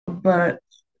But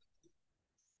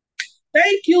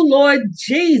thank you, Lord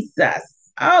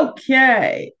Jesus.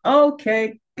 Okay.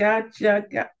 Okay.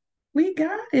 Gotcha. We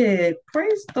got it.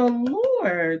 Praise the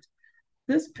Lord.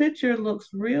 This picture looks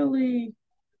really,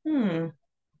 hmm.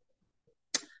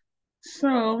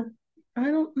 So I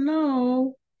don't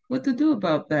know what to do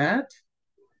about that.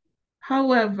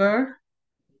 However,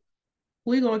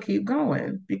 we're going to keep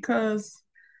going because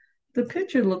the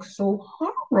picture looks so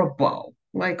horrible,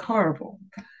 like horrible.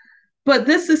 But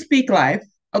this is Speak Life.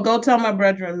 I'll go tell my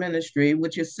brethren ministry,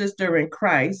 which is sister in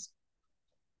Christ,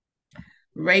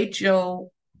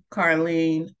 Rachel,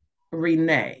 Carlene,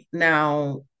 Renee.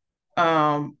 Now,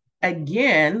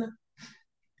 again,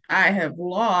 I have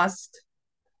lost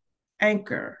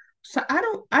Anchor. So I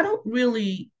don't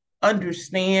really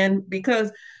understand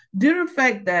because due to the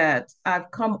fact that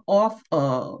I've come off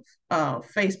of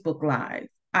Facebook Live,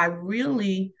 I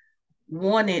really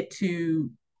wanted to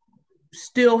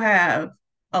still have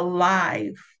a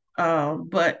live,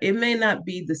 but it may not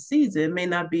be the season, it may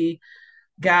not be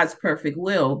God's perfect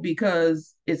will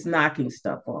because it's knocking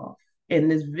stuff off. And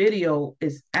this video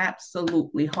is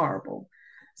absolutely horrible.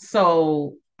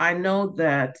 So I know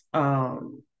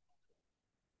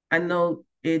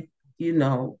it, you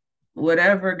know,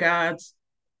 whatever God's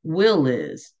will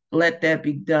is, let that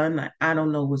be done. I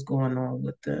don't know what's going on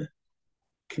with the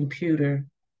computer.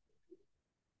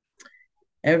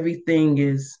 Everything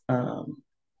is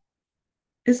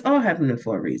it's all happening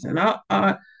for a reason.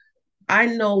 I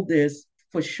know this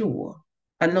for sure.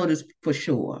 I know this for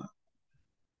sure.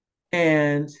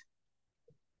 And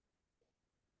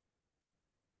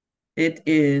it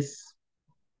is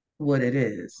what it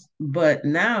is. But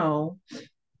now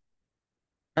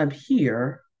I'm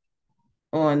here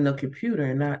on the computer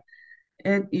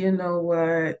and you know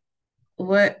what?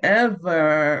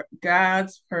 Whatever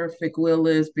God's perfect will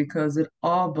is, because it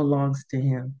all belongs to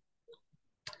Him.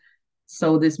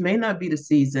 So this may not be the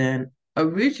season.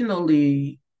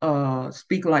 Originally,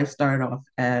 Speak Life started off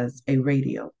as a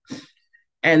radio.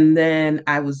 And then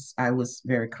I was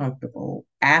very comfortable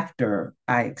after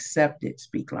I accepted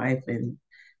Speak Life and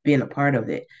being a part of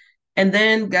it. And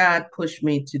then God pushed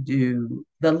me to do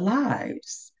the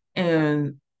lives.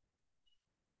 And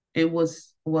it was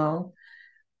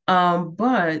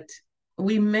but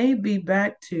we may be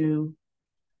back to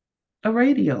a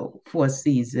radio for a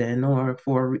season or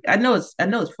I know it's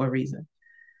for a reason.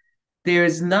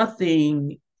 There's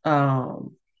nothing Carlene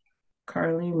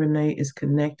Renee is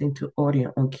connecting to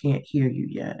audio and can't hear you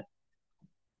yet.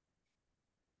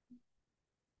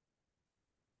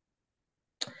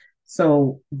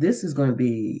 So this is going to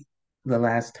be the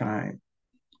last time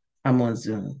I'm on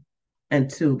Zoom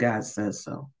until God says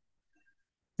so.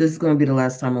 This is going to be the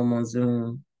last time I'm on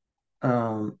Zoom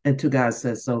until God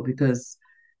says so because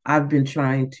I've been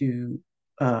trying to.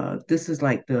 This is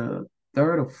like the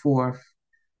third or fourth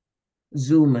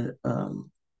Zoom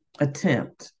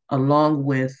attempt, along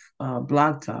with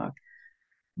Blog Talk.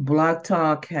 Blog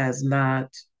Talk has not.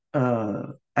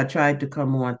 I tried to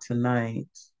come on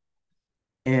tonight,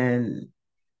 and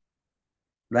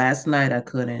last night I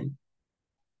couldn't.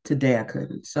 Today I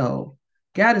couldn't. So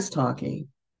God is talking.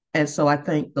 And so I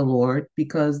thank the Lord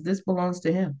because this belongs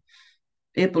to Him.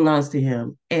 It belongs to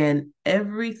Him. And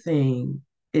everything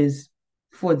is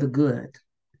for the good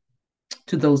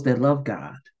to those that love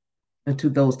God and to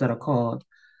those that are called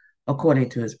according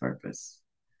to His purpose.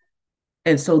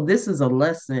 And so this is a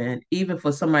lesson, even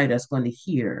for somebody that's going to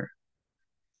hear.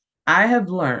 I have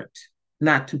learned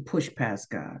not to push past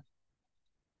God.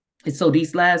 And so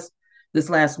this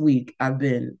last week, I've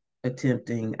been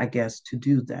attempting, I guess, to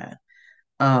do that.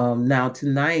 Now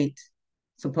tonight,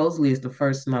 supposedly is the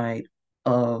first night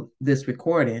of this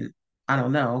recording. I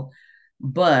don't know,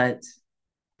 but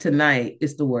tonight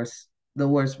is the worst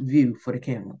view for the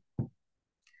camera.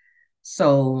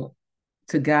 So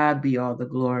to God be all the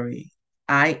glory.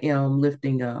 I am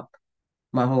lifting up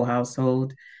my whole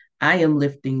household. I am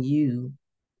lifting you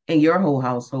and your whole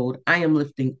household. I am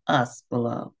lifting us,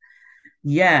 beloved.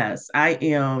 Yes, I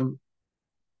am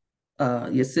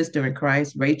your sister in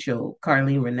Christ, Rachel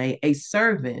Carlene Renee, a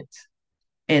servant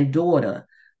and daughter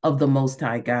of the Most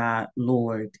High God,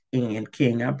 Lord and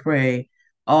King. I pray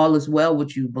all is well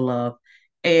with you, beloved.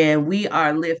 And we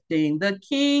are lifting the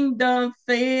kingdom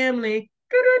family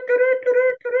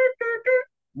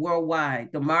worldwide,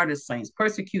 the martyr saints,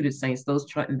 persecuted saints, those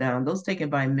trodden down, those taken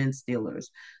by men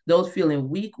stealers, those feeling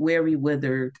weak, weary,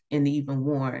 withered, and even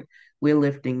worn. We're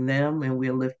lifting them and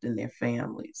we're lifting their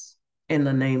families in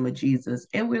the name of Jesus.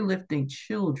 And we're lifting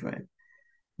children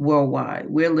worldwide.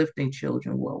 We're lifting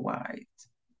children worldwide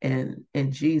in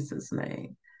Jesus'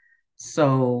 name.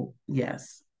 So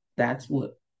yes, that's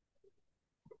what.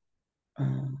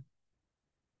 Um,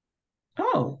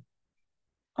 oh,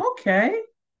 okay.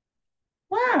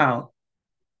 Wow.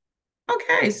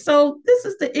 Okay, so this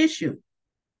is the issue.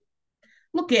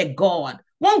 Look at God.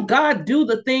 Won't God do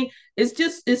the thing? It's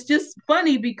just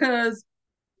funny because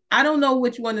I don't know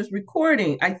which one is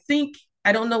recording.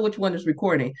 I don't know which one is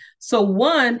recording. So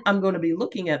one, I'm going to be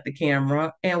looking at the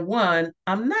camera, and one,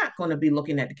 I'm not going to be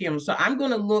looking at the camera. So I'm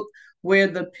going to look where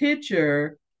the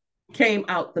picture came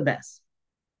out the best.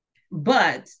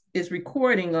 But it's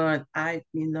recording on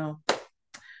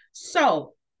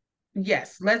So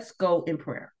yes, let's go in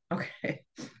prayer. Okay.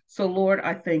 So Lord,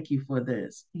 I thank you for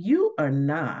this. You are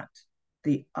not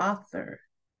the author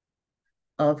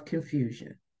of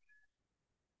confusion.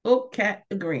 Oh, cat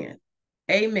agreeing.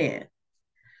 Amen.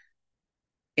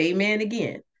 Amen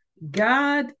again.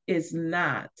 God is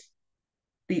not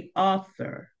the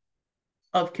author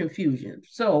of confusion.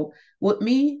 So, with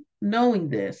me knowing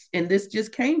this, and this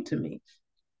just came to me,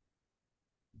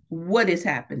 what is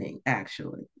happening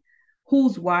actually?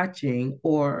 Who's watching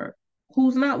or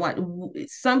who's not watching?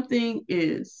 Something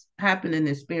is happening in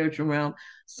the spiritual realm.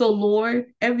 So, Lord,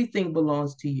 everything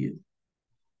belongs to you.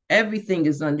 Everything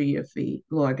is under your feet,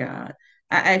 Lord God.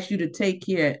 I ask you to take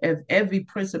care of every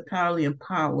principality and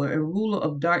power and ruler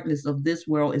of darkness of this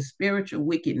world and spiritual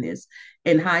wickedness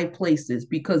in high places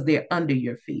because they're under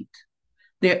your feet.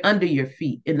 They're under your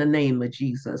feet in the name of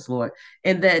Jesus, Lord.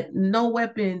 And that no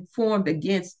weapon formed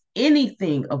against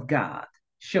anything of God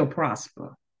shall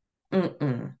prosper.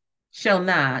 Mm-mm. Shall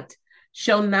not,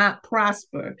 shall not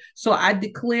prosper. So I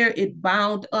declare it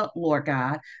bound up, Lord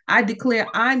God. I declare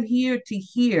I'm here to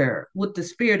hear what the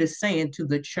Spirit is saying to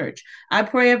the church. I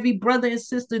pray every brother and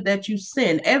sister that you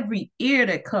send, every ear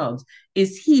that comes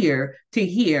is here to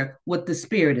hear what the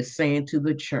Spirit is saying to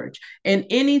the church. And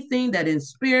anything that in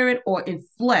spirit or in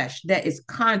flesh that is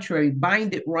contrary,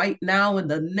 bind it right now in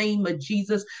the name of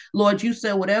Jesus. Lord, you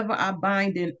said, whatever I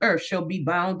bind in earth shall be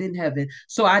bound in heaven.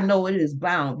 So I know it is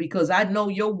bound because I know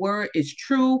your word is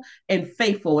true and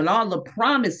faithful, and all the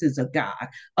promises of God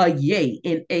are yea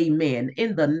and amen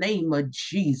in the name of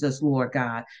Jesus, Lord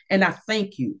God. And I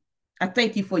thank you. I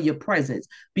thank you for your presence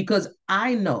because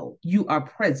I know you are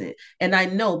present. And I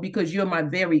know because you're my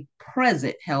very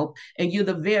present help and you're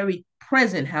the very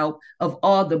present help of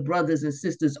all the brothers and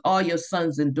sisters, all your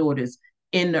sons and daughters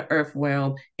in the earth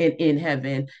realm and in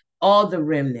heaven, all the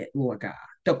remnant, Lord God,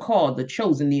 the called, the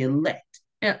chosen, the elect.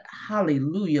 And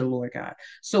hallelujah, Lord God.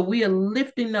 So we are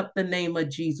lifting up the name of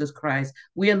Jesus Christ.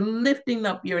 We are lifting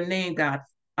up your name, God,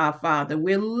 our Father.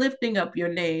 We're lifting up your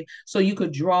name so you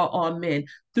could draw all men.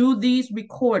 Through these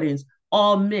recordings,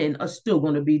 all men are still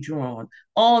going to be drawn.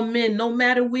 All men, no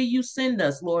matter where you send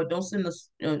us, Lord, don't send us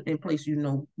in place you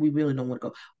know we really don't want to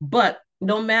go. But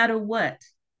no matter what,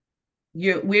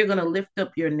 we're going to lift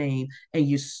up your name and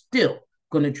you're still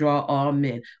going to draw all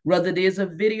men. Whether there's a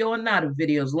video or not a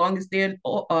video, as long as they're in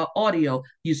audio,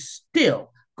 you're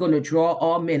still going to draw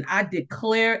all men. I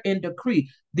declare and decree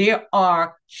there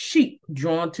are sheep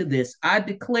drawn to this. I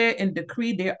declare and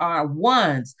decree there are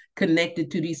ones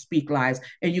connected to these speak lives,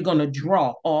 and you're going to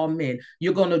draw all men.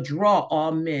 You're going to draw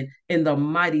all men in the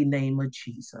mighty name of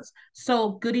Jesus.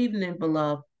 So, good evening,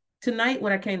 beloved. Tonight,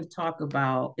 what I came to talk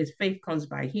about is faith comes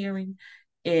by hearing.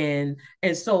 And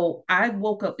so I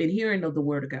woke up in hearing of the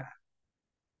word of God.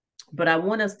 But I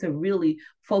want us to really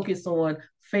focus on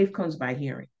faith comes by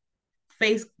hearing.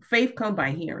 Faith comes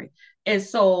by hearing. And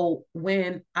so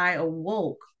when I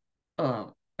awoke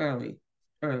um early,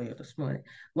 earlier this morning,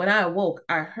 when I awoke,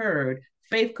 I heard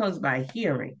faith comes by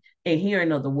hearing and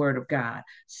hearing of the word of God.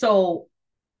 So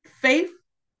faith,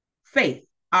 faith,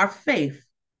 our faith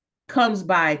comes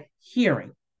by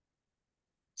hearing.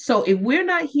 So if we're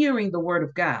not hearing the word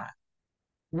of God,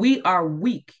 we are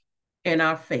weak in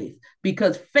our faith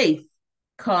because faith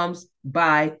comes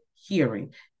by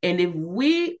hearing. And if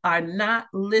we are not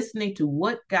listening to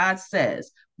what God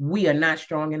says, we are not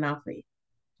strong in our faith.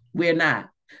 We're not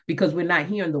because we're not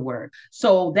hearing the word.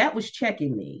 So that was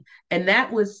checking me. And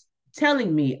that was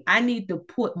telling me I need to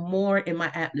put more in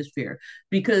my atmosphere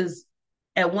because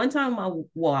at one time I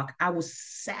walk, I was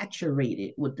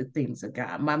saturated with the things of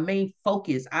God. My main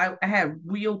focus, I had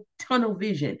real tunnel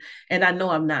vision, and I know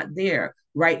I'm not there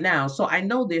right now. So I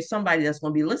know there's somebody that's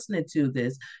going to be listening to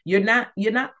this. You're not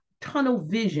tunnel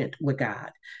visioned with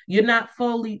God. You're not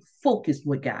fully focused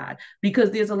with God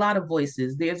because there's a lot of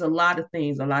voices. There's a lot of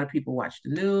things. A lot of people watch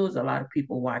the news. A lot of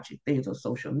people watching things on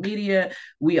social media.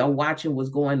 We are watching what's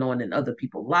going on in other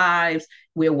people's lives.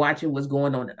 We're watching what's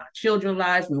going on in our children's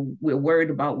lives. We're worried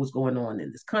about what's going on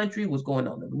in this country, what's going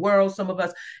on in the world, some of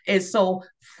us. And so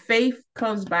faith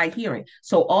comes by hearing.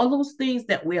 So all those things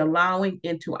that we're allowing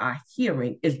into our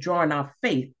hearing is drawing our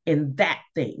faith in that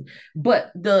thing.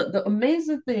 But the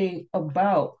amazing thing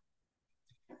about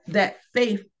that,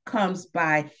 faith comes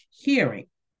by hearing.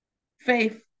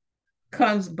 Faith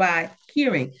comes by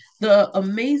hearing. The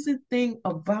amazing thing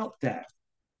about that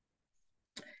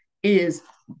is,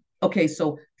 okay,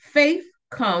 so faith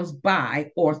comes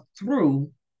by or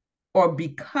through or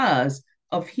because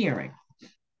of hearing.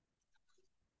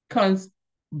 Comes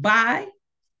by,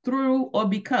 through, or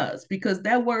because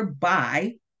that word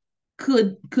by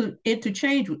could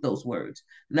interchange with those words.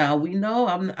 Now we know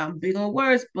I'm big on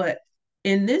words, but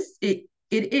in this it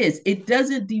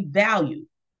doesn't devalue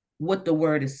what the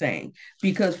word is saying,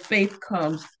 because faith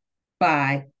comes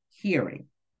by hearing.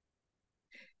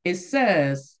 It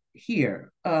says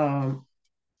here, I'm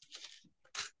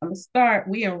gonna start.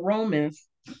 We in Romans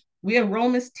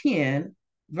 10,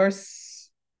 verse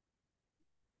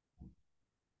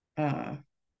uh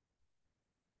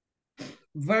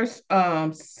verse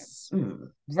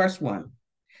verse 1.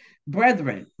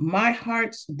 Brethren, my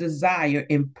heart's desire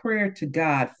and prayer to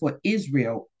God for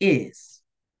Israel is,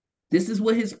 this is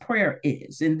what his prayer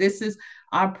is, and this is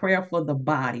our prayer for the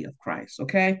body of Christ,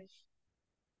 okay?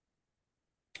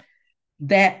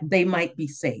 That they might be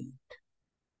saved,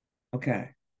 okay?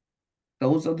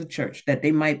 Those are the church, that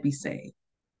they might be saved.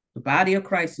 The body of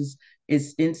Christ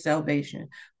is in salvation,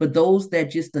 but those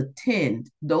that just attend,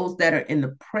 those that are in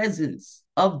the presence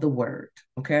of the word,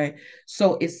 okay?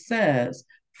 So it says,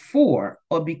 for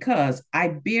or because I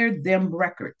bear them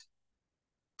record.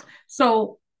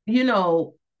 So, you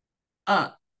know, uh,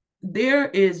 there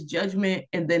is judgment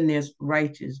and then there's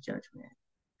righteous judgment.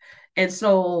 And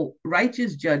so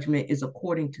righteous judgment is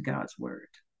according to God's word.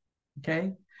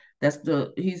 Okay.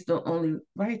 He's the only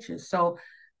righteous. So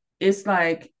it's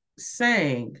like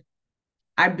saying,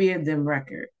 I bear them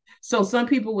record. So some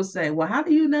people would say, well, how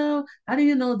do you know? How do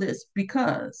you know this?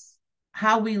 Because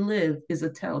how we live is a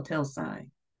telltale sign.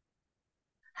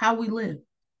 How we live.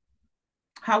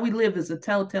 How we live is a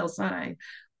telltale sign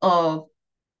of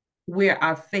where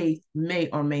our faith may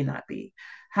or may not be.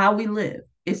 How we live.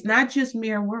 It's not just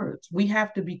mere words. We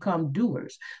have to become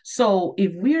doers. So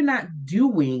if we're not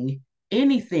doing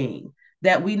anything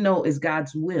that we know is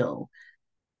God's will,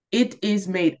 it is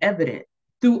made evident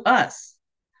through us.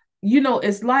 You know,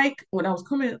 it's like when I was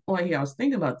coming on here, I was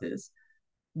thinking about this.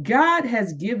 God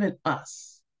has given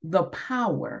us the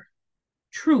power,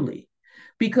 truly,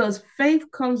 because faith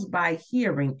comes by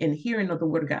hearing and hearing of the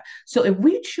word of God. So if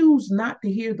we choose not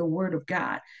to hear the word of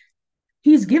God,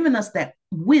 he's given us that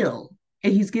will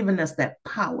and he's given us that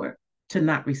power to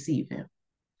not receive him.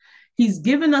 He's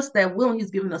given us that will and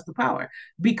he's given us the power,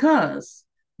 because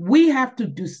we have to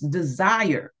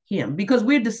desire him, because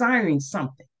we're desiring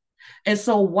something. And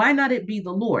so why not it be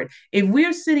the Lord? If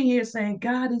we're sitting here saying,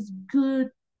 God is good,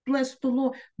 bless the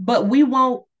Lord, but we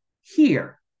won't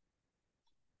hear,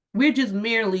 we're just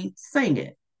merely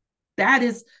saying, that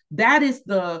is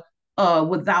the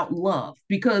without love,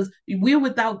 because we're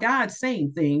without God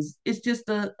saying things. It's just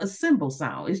a symbol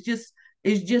sound.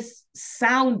 It's just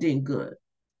sounding good,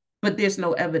 but there's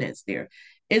no evidence there.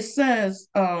 It says,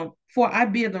 for I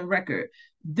bear the record.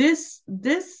 This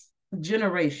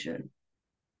generation,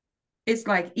 it's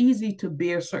like easy to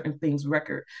bear certain things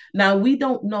record. Now we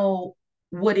don't know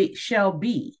what it shall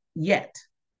be yet,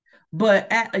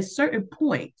 but at a certain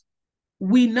point,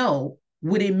 we know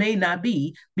what it may not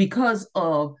be because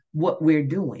of what we're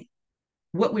doing.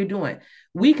 What we're doing.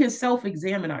 We can self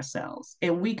examine ourselves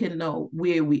and we can know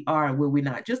where we are and where we're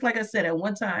not. Just like I said, at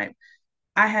one time,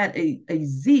 I had a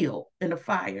zeal and a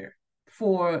fire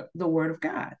for the word of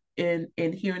God and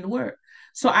hearing the word.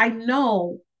 So I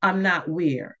know I'm not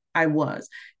where I was.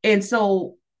 And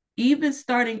so even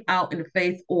starting out in the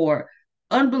faith, or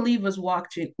unbelievers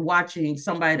watching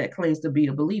somebody that claims to be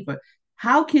a believer,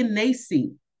 how can they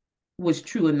see what's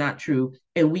true and not true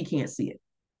and we can't see it?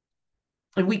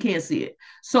 And we can't see it.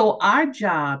 So our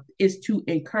job is to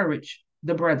encourage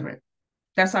the brethren.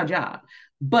 That's our job.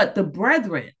 But the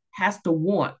brethren has to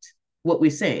want what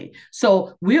we're saying.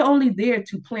 So we're only there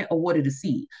to plant or water the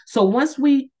seed. So once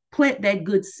we plant that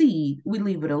good seed, we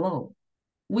leave it alone.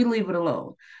 We leave it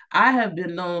alone. I have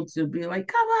been known to be like,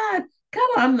 come on,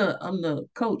 I'm the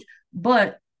coach.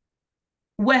 But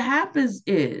what happens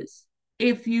is,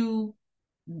 if you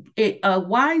a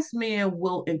wise man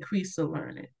will increase the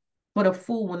learning, but a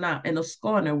fool will not, and a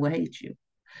scorner will hate you.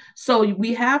 So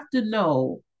we have to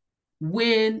know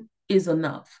when is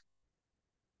enough,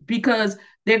 because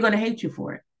they're going to hate you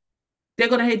for it. They're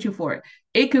going to hate you for it.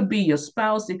 It could be your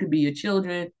spouse, it could be your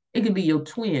children, it could be your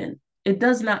twin. It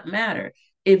does not matter.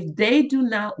 If they do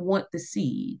not want the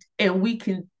seed and we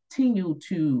continue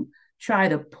to try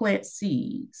to plant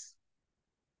seeds,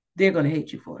 they're going to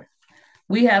hate you for it.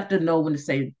 We have to know when to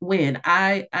say when.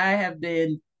 I have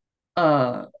been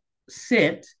uh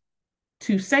sent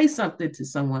to say something to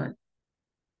someone,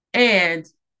 and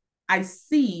I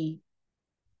see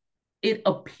it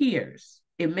appears,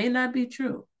 it may not be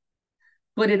true,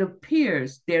 but it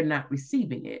appears they're not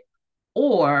receiving it,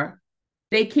 or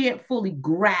they can't fully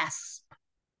grasp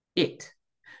it.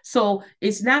 So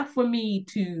it's not for me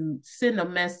to send a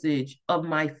message of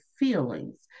my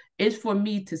feelings. It's for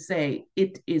me to say,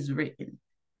 it is written.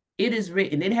 It is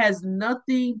written. It has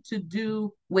nothing to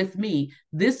do with me.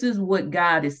 This is what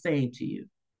God is saying to you.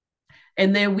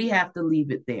 And then we have to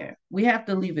leave it there. We have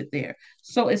to leave it there.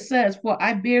 So it says, for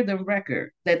I bear them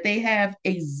record that they have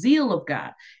a zeal of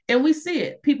God. And we see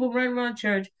it. People run around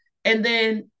church, and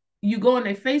then you go on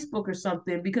their Facebook or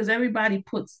something, because everybody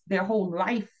puts their whole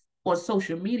life on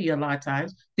social media a lot of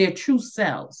times, their true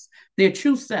selves, their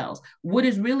true selves, what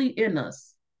is really in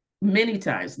us many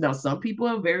times. Now, some people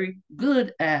are very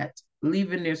good at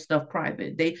leaving their stuff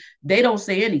private. They don't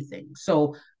say anything.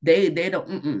 So they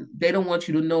don't want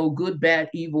you to know good,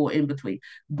 bad, evil, in between.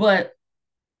 But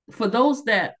for those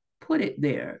that put it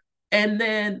there, and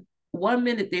then one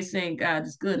minute they're saying God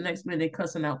is good, next minute they're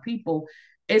cussing out people,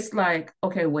 it's like,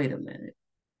 okay, wait a minute.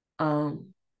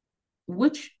 Um,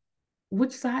 which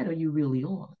which side are you really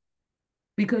on?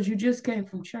 Because you just came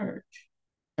from church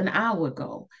an hour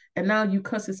ago, and now you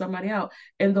cussing somebody out,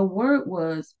 and the word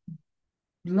was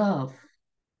love.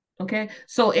 Okay.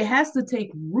 So it has to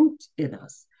take root in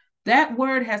us. That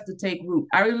word has to take root.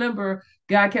 I remember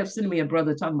God kept sending me a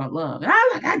brother talking about love. And I'm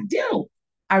like, I do.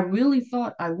 I really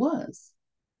thought I was.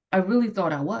 I really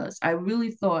thought I was. I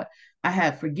really thought I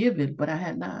had forgiven, but I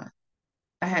had not.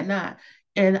 I had not.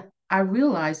 And I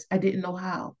realized I didn't know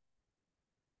how.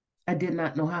 I did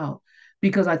not know how,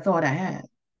 because I thought I had.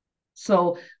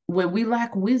 So when we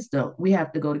lack wisdom, we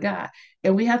have to go to God,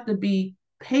 and we have to be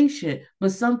patient.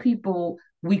 But some people,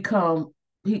 we come,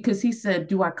 because he said,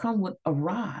 do I come with a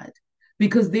rod?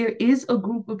 Because there is a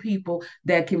group of people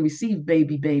that can receive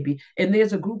baby, and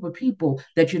there's a group of people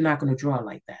that you're not going to draw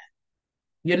like that.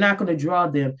 You're not going to draw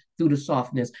them through the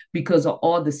softness because of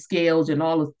all the scales and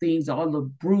all the things, all the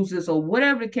bruises, or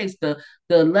whatever the case, the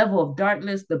level of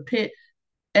darkness, the pit.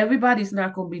 Everybody's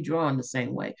not going to be drawn the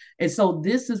same way. And so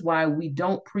this is why we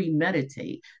don't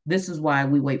premeditate. This is why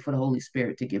we wait for the Holy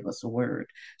Spirit to give us a word.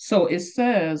 So it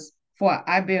says, for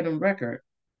I bear them record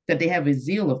that they have a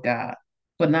zeal of God,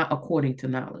 but not according to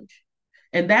knowledge.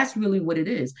 And that's really what it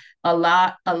is. A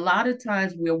lot of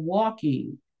times we're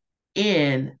walking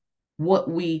in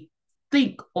what we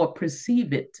think or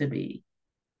perceive it to be.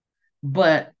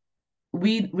 But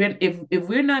if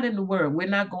we're not in the word, we're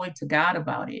not going to God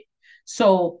about it.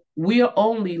 So we're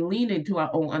only leaning to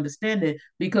our own understanding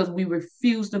because we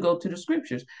refuse to go to the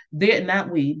scriptures. There, not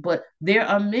we, but there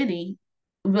are many.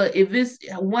 But if it's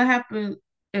what happened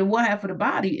in one half of the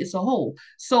body, it's a whole.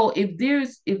 So if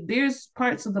there's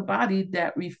parts of the body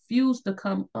that refuse to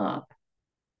come up,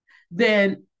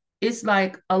 then it's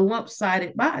like a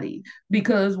lump-sided body,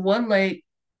 because one leg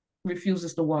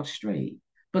refuses to walk straight,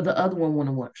 but the other one want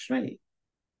to walk straight.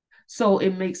 So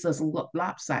it makes us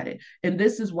lopsided. And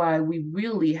this is why we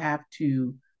really have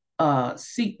to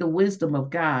seek the wisdom of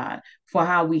God for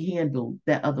how we handle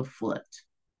that other foot.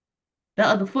 That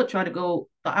other foot try to go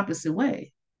the opposite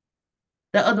way.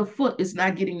 That other foot is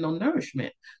not getting no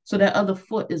nourishment. So that other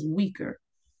foot is weaker.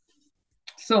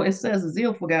 So it says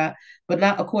zeal for God, but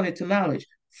not according to knowledge.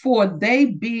 For they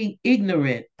being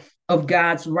ignorant of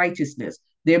God's righteousness,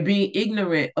 they're being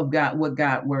ignorant of God, what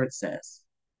God word says,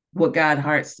 what God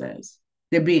heart says.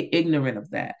 They're being ignorant of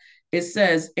that. It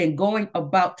says, and going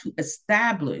about to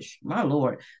establish, my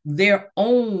Lord, their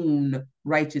own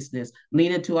righteousness,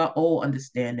 leaning to our own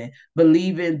understanding,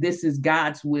 believing this is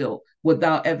God's will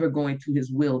without ever going to his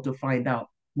will to find out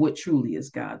what truly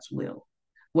is God's will.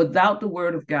 Without the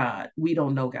word of God, we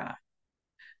don't know God.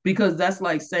 Because that's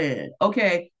like saying,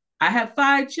 okay, I have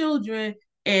 5 children,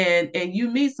 and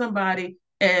you meet somebody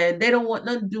and they don't want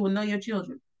nothing to do with none of your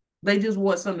children. They just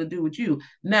want something to do with you.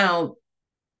 Now,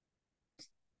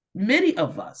 many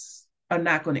of us are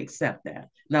not going to accept that.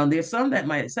 Now, there's some that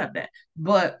might accept that,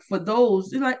 but for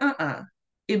those, it's like,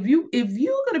 if you're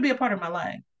going to be a part of my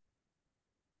life,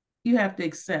 you have to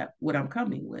accept what I'm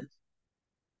coming with.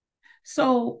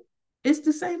 So it's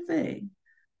the same thing.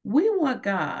 We want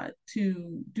God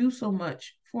to do so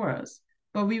much for us,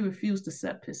 but we refuse to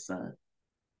accept his son,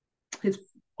 his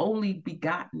only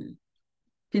begotten,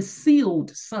 his sealed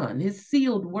son, his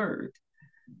sealed word.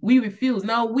 We refuse.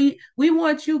 No, we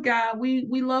want you, God.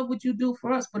 We love what you do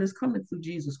for us, but it's coming through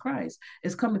Jesus Christ.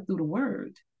 It's coming through the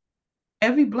word.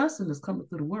 Every blessing is coming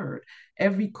through the word.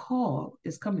 Every call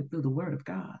is coming through the word of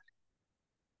God.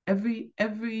 Every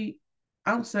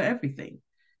ounce of everything.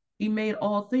 He made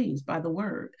all things by the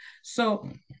word. So,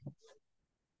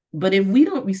 but if we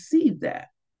don't receive that,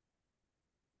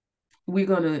 we're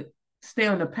going to stay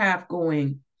on the path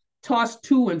going tossed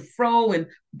to and fro and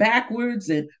backwards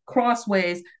and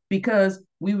crossways because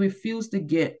we refuse to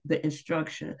get the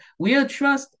instruction. We'll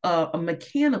trust a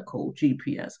mechanical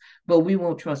GPS, but we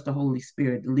won't trust the Holy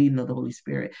Spirit, the leading of the Holy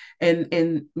Spirit.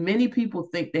 And many people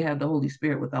think they have the Holy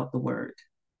Spirit without the word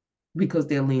because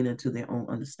they're leaning to their own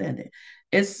understanding.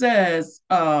 It says,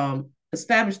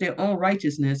 establish their own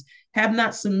righteousness, have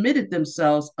not submitted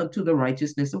themselves unto the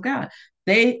righteousness of God.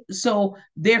 So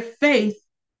their faith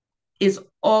is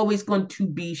always going to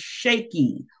be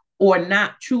shaky or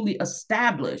not truly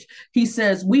established. He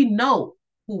says, we know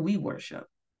who we worship.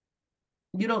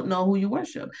 You don't know who you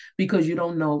worship because you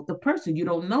don't know the person. You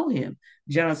don't know him.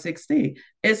 John 16.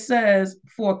 It says,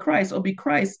 for Christ, or be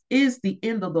Christ, is the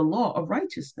end of the law of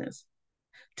righteousness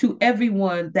to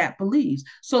everyone that believes.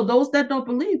 So those that don't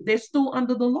believe, they're still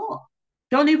under the law.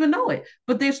 Don't even know it,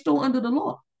 but they're still under the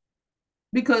law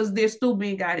because they're still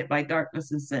being guided by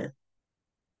darkness and sin.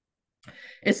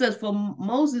 It says, for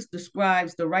Moses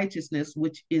describes the righteousness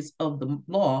which is of the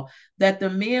law, that the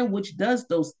man which does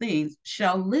those things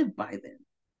shall live by them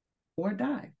or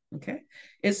die. Okay.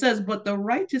 It says, but the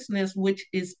righteousness which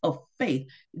is of faith,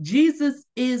 Jesus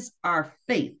is our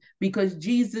faith because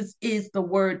Jesus is the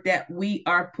word that we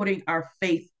are putting our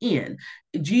faith in.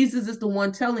 Jesus is the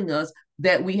one telling us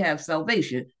that we have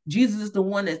salvation. Jesus is the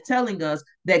one that's telling us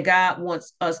that God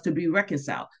wants us to be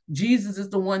reconciled. Jesus is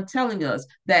the one telling us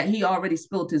that he already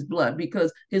spilled his blood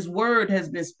because his word has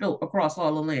been spilled across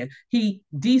all the land. He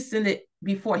descended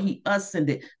before he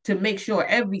ascended to make sure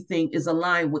everything is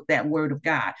aligned with that word of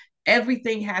God.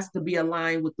 Everything has to be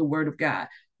aligned with the word of God.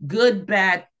 Good,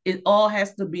 bad, it all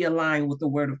has to be aligned with the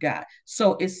word of God.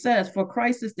 So it says, for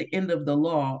Christ is the end of the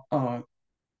law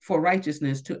for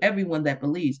righteousness to everyone that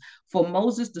believes. For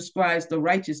Moses describes the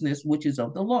righteousness which is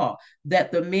of the law,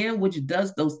 that the man which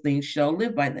does those things shall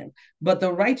live by them. But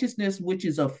the righteousness which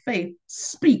is of faith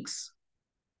speaks.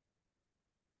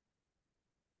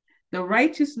 The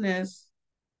righteousness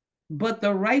But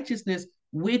the righteousness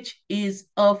which is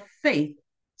of faith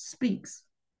speaks.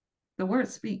 The word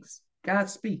speaks. God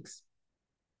speaks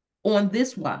on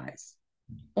this wise,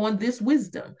 on this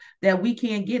wisdom that we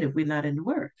can't get if we're not in the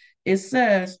word. It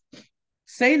says,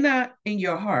 say not in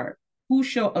your heart, who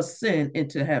shall ascend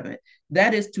into heaven?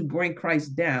 That is to bring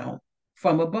Christ down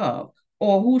from above.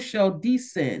 Or who shall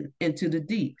descend into the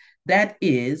deep? That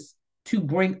is to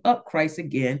bring up Christ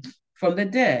again from the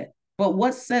dead. But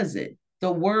what says it?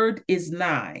 The word is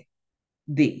nigh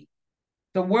thee.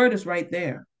 The word is right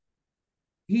there.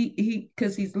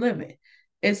 Because he's living.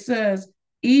 It says,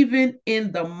 even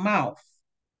in the mouth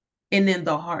and in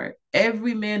the heart.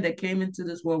 Every man that came into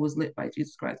this world was lit by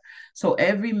Jesus Christ. So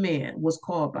every man was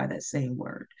called by that same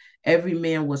word. Every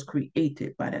man was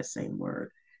created by that same word.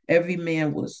 Every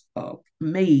man was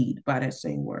made by that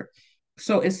same word.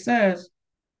 So it says,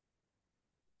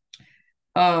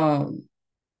 um,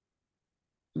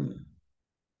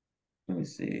 let me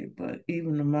see, but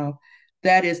even the mouth,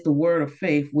 that is the word of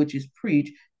faith which is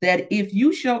preached, that if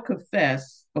you shall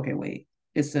confess, okay, wait,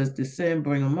 it says to sin,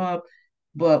 bring them up.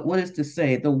 But what is to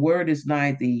say? The word is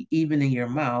nigh thee, even in your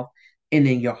mouth and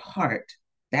in your heart.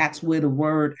 That's where the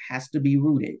word has to be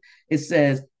rooted. It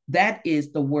says, that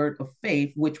is the word of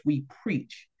faith which we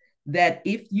preach, that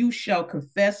if you shall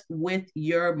confess with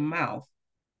your mouth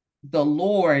the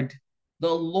Lord,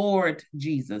 the Lord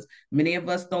Jesus. Many of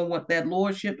us don't want that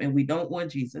lordship and we don't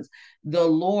want Jesus. The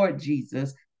Lord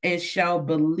Jesus, and shall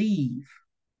believe,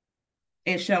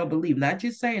 not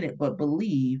just saying it, but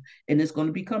believe, and it's going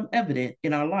to become evident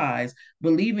in our lives.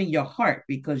 Believe in your heart,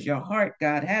 because your heart,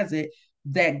 God has it,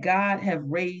 that God have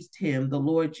raised him, the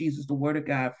Lord Jesus, the word of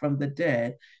God, from the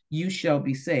dead, you shall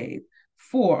be saved.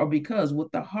 For or because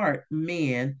with the heart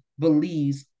man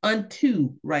believes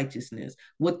unto righteousness.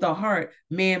 With the heart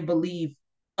man believe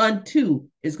unto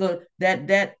is going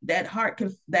that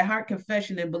heart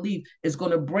confession and belief is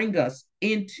going to bring us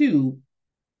into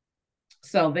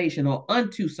salvation or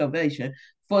unto salvation.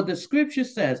 For the scripture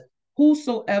says,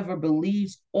 whosoever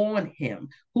believes on him,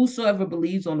 whosoever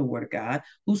believes on the word of God,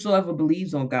 whosoever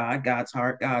believes on God, God's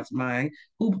heart, God's mind,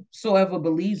 whosoever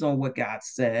believes on what God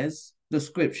says, the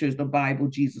scriptures, the Bible,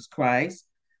 Jesus Christ,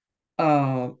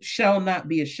 shall not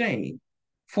be ashamed.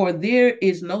 For there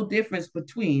is no difference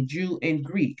between Jew and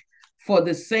Greek. For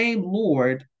the same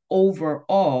Lord over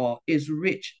all is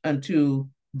rich unto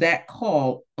that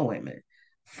call. Oh, wait a minute.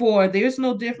 For there's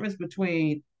no difference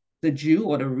between the Jew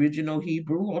or the original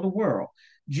Hebrew or the world,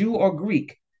 Jew or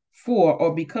Greek, for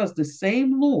or because the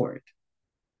same Lord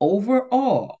over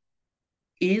all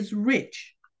is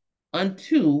rich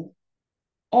unto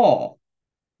all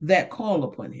that call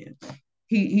upon him.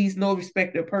 He's no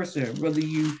respecter of person, whether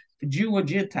you Jew or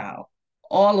Gentile.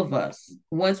 All of us,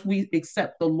 once we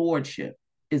accept the lordship,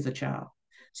 is a child.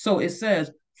 So it says,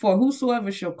 "For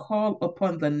whosoever shall call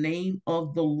upon the name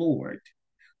of the Lord,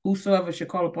 whosoever shall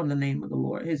call upon the name of the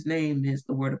Lord, his name is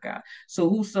the word of God. So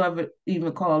whosoever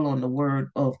even call on the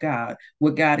word of God,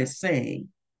 what God is saying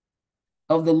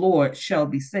of the Lord shall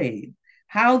be saved.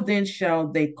 How then shall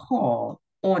they call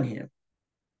on him?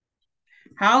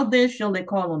 How then shall they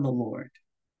call on the Lord,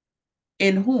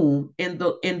 in whom in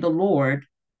the Lord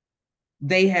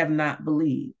they have not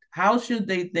believed? How should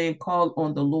they then call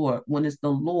on the Lord when it's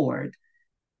the Lord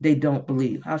they don't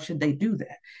believe? How should they do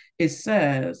that? It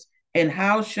says, and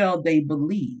how shall they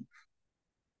believe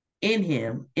in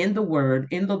him, in the word,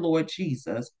 in the Lord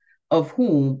Jesus, of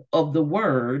whom of the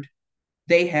word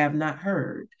they have not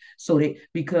heard? So they,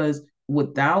 because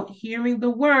without hearing the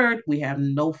word, we have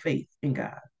no faith in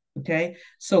God. Okay.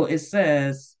 So it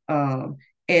says,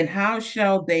 and how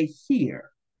shall they hear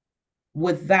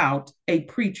without a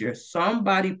preacher?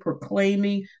 Somebody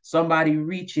proclaiming, somebody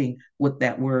reaching with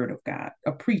that word of God,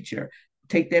 a preacher.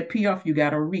 Take that P off, you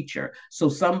got a reacher. So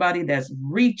somebody that's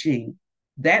reaching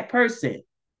that person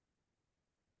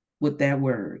with that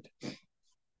word.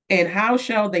 And how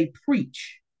shall they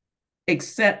preach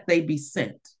except they be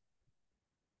sent?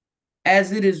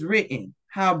 As it is written,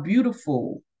 how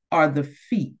beautiful are the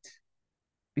feet,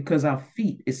 because our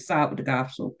feet is side with the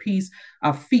gospel of peace.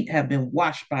 Our feet have been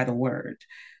washed by the word.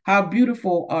 How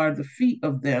beautiful are the feet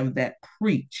of them that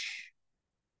preach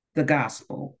the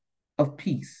gospel of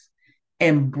peace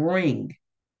and bring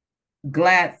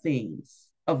glad things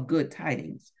of good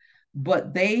tidings.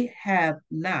 But they have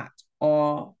not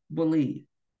all believed.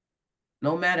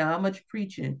 No matter how much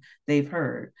preaching they've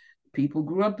heard, people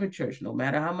grew up in church, no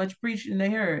matter how much preaching they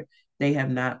heard, they have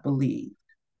not believed.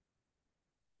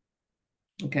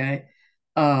 Okay.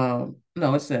 No,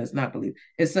 it says not believe.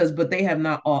 It says, but they have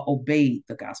not all obeyed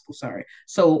the gospel. Sorry.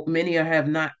 So many have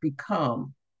not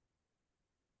become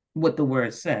what the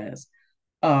word says.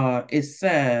 It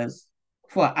says,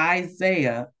 for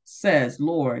Isaiah says,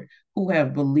 Lord, who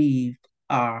have believed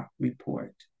our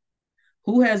report?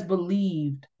 Who has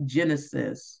believed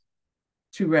Genesis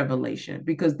to Revelation?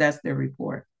 Because that's their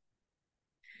report.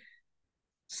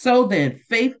 So then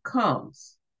faith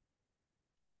comes.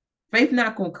 Faith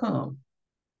not gonna come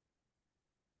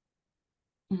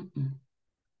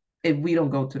if we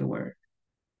don't go to the word.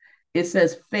 It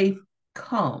says faith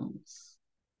comes.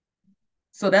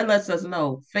 So that lets us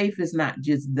know faith is not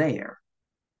just there.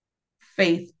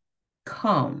 Faith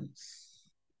comes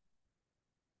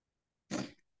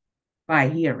by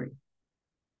hearing.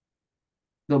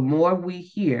 The more we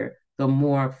hear, the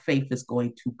more faith is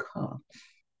going to come.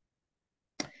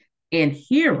 And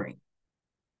hearing,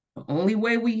 the only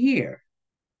way we hear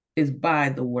is by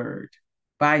the word,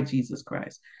 by Jesus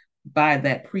Christ, by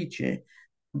that preaching,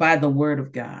 by the word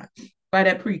of God, by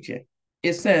that preaching.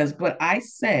 It says, but I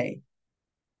say,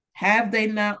 have they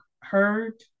not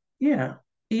heard? Yeah.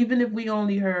 Even if we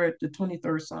only heard the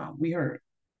 23rd Psalm, we heard.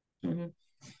 Mm-hmm.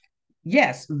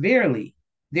 Yes, verily,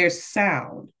 their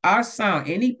sound, our sound,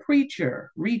 any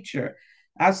preacher, reacher,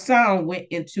 our sound went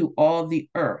into all the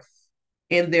earth,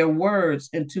 and their words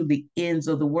into the ends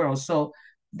of the world. So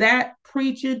that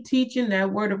preaching, teaching, that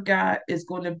word of God is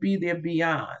going to be there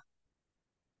beyond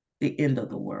the end of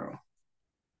the world.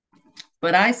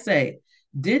 But I say,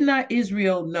 did not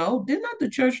Israel know? Did not the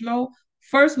church know?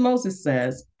 First, Moses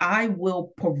says, I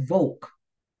will provoke,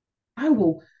 I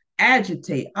will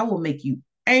agitate, I will make you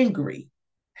angry.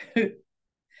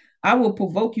 I will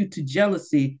provoke you to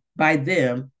jealousy by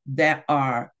them that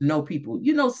are no people.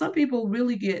 You know, some people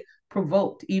really get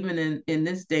provoked, even in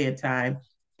this day and time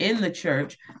in the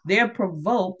church. They're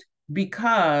provoked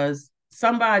because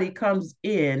somebody comes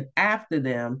in after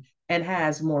them and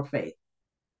has more faith.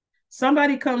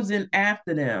 Somebody comes in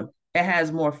after them and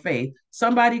has more faith.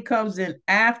 Somebody comes in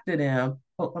after them.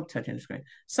 Oh, I'm touching the screen.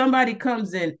 Somebody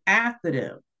comes in after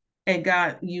them and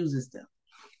God uses them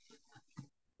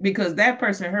because that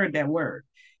person heard that word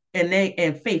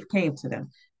and faith came to them.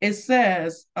 It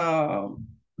says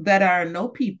that are no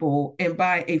people, and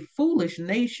by a foolish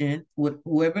nation, with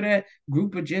whoever that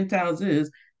group of Gentiles is,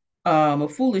 a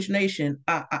foolish nation,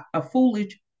 a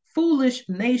foolish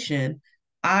nation,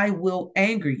 I will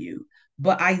anger you.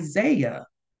 But Isaiah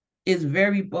is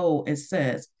very bold and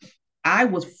says, I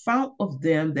was found of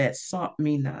them that sought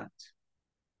me not.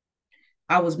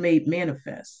 I was made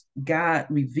manifest. God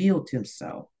revealed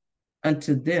himself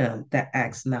unto them that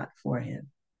asked not for him.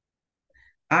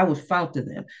 I was found to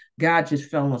them. God just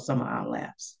fell on some of our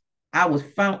laps. I was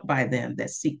found by them that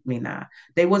seek me not.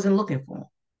 They wasn't looking for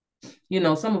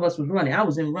him. Some of us was running. I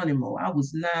was in running mode. I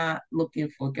was not looking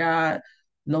for God,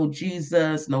 no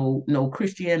Jesus, no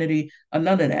Christianity, or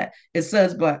none of that. It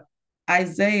says, but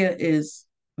Isaiah is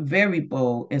very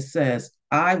bold and says,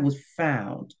 I was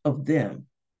found of them.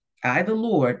 I, the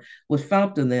Lord, was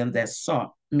found in them that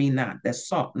sought me not, that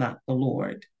sought not the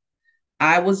Lord.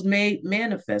 I was made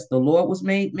manifest. The Lord was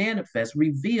made manifest,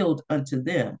 revealed unto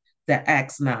them that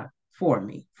acts not for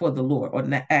me, for the Lord, or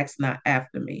that acts not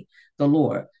after me, the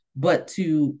Lord. But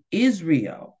to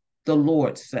Israel, the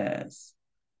Lord says,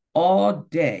 all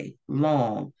day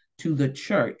long, to the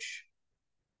church,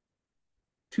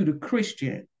 to the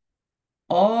Christian,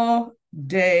 all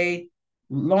day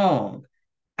long,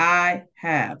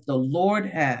 the Lord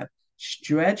have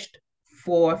stretched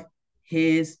forth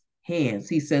his hands.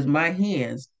 He says, my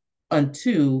hands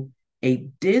unto a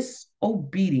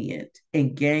disobedient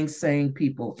and gainsaying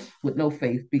people with no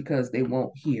faith because they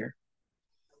won't hear.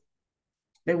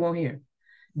 They won't hear.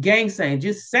 Gainsaying,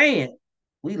 just saying,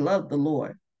 we love the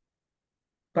Lord,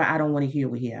 but I don't want to hear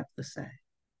what he has to say.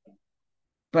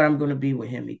 But I'm going to be with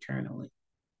him eternally.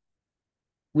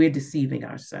 We're deceiving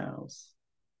ourselves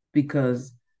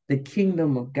because the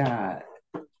kingdom of God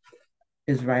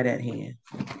is right at hand.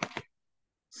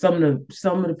 Some of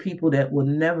the people that will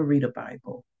never read a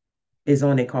Bible is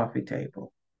on their coffee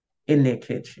table, in their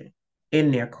kitchen,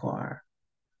 in their car,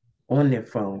 on their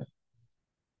phone.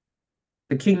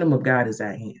 The kingdom of God is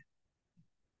at hand.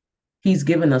 He's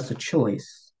given us a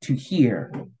choice to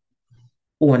hear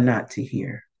or not to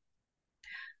hear,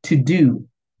 to do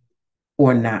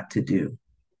or not to do,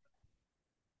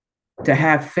 to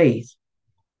have faith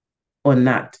or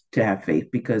not to have faith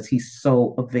because he's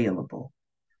so available.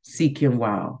 Seek him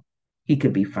while he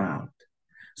could be found.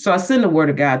 So I send the word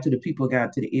of God to the people of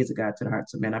God, to the ears of God, to the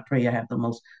hearts of men. I pray you have the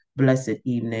most blessed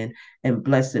evening and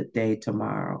blessed day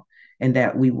tomorrow, and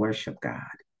that we worship God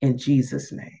in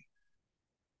Jesus' name.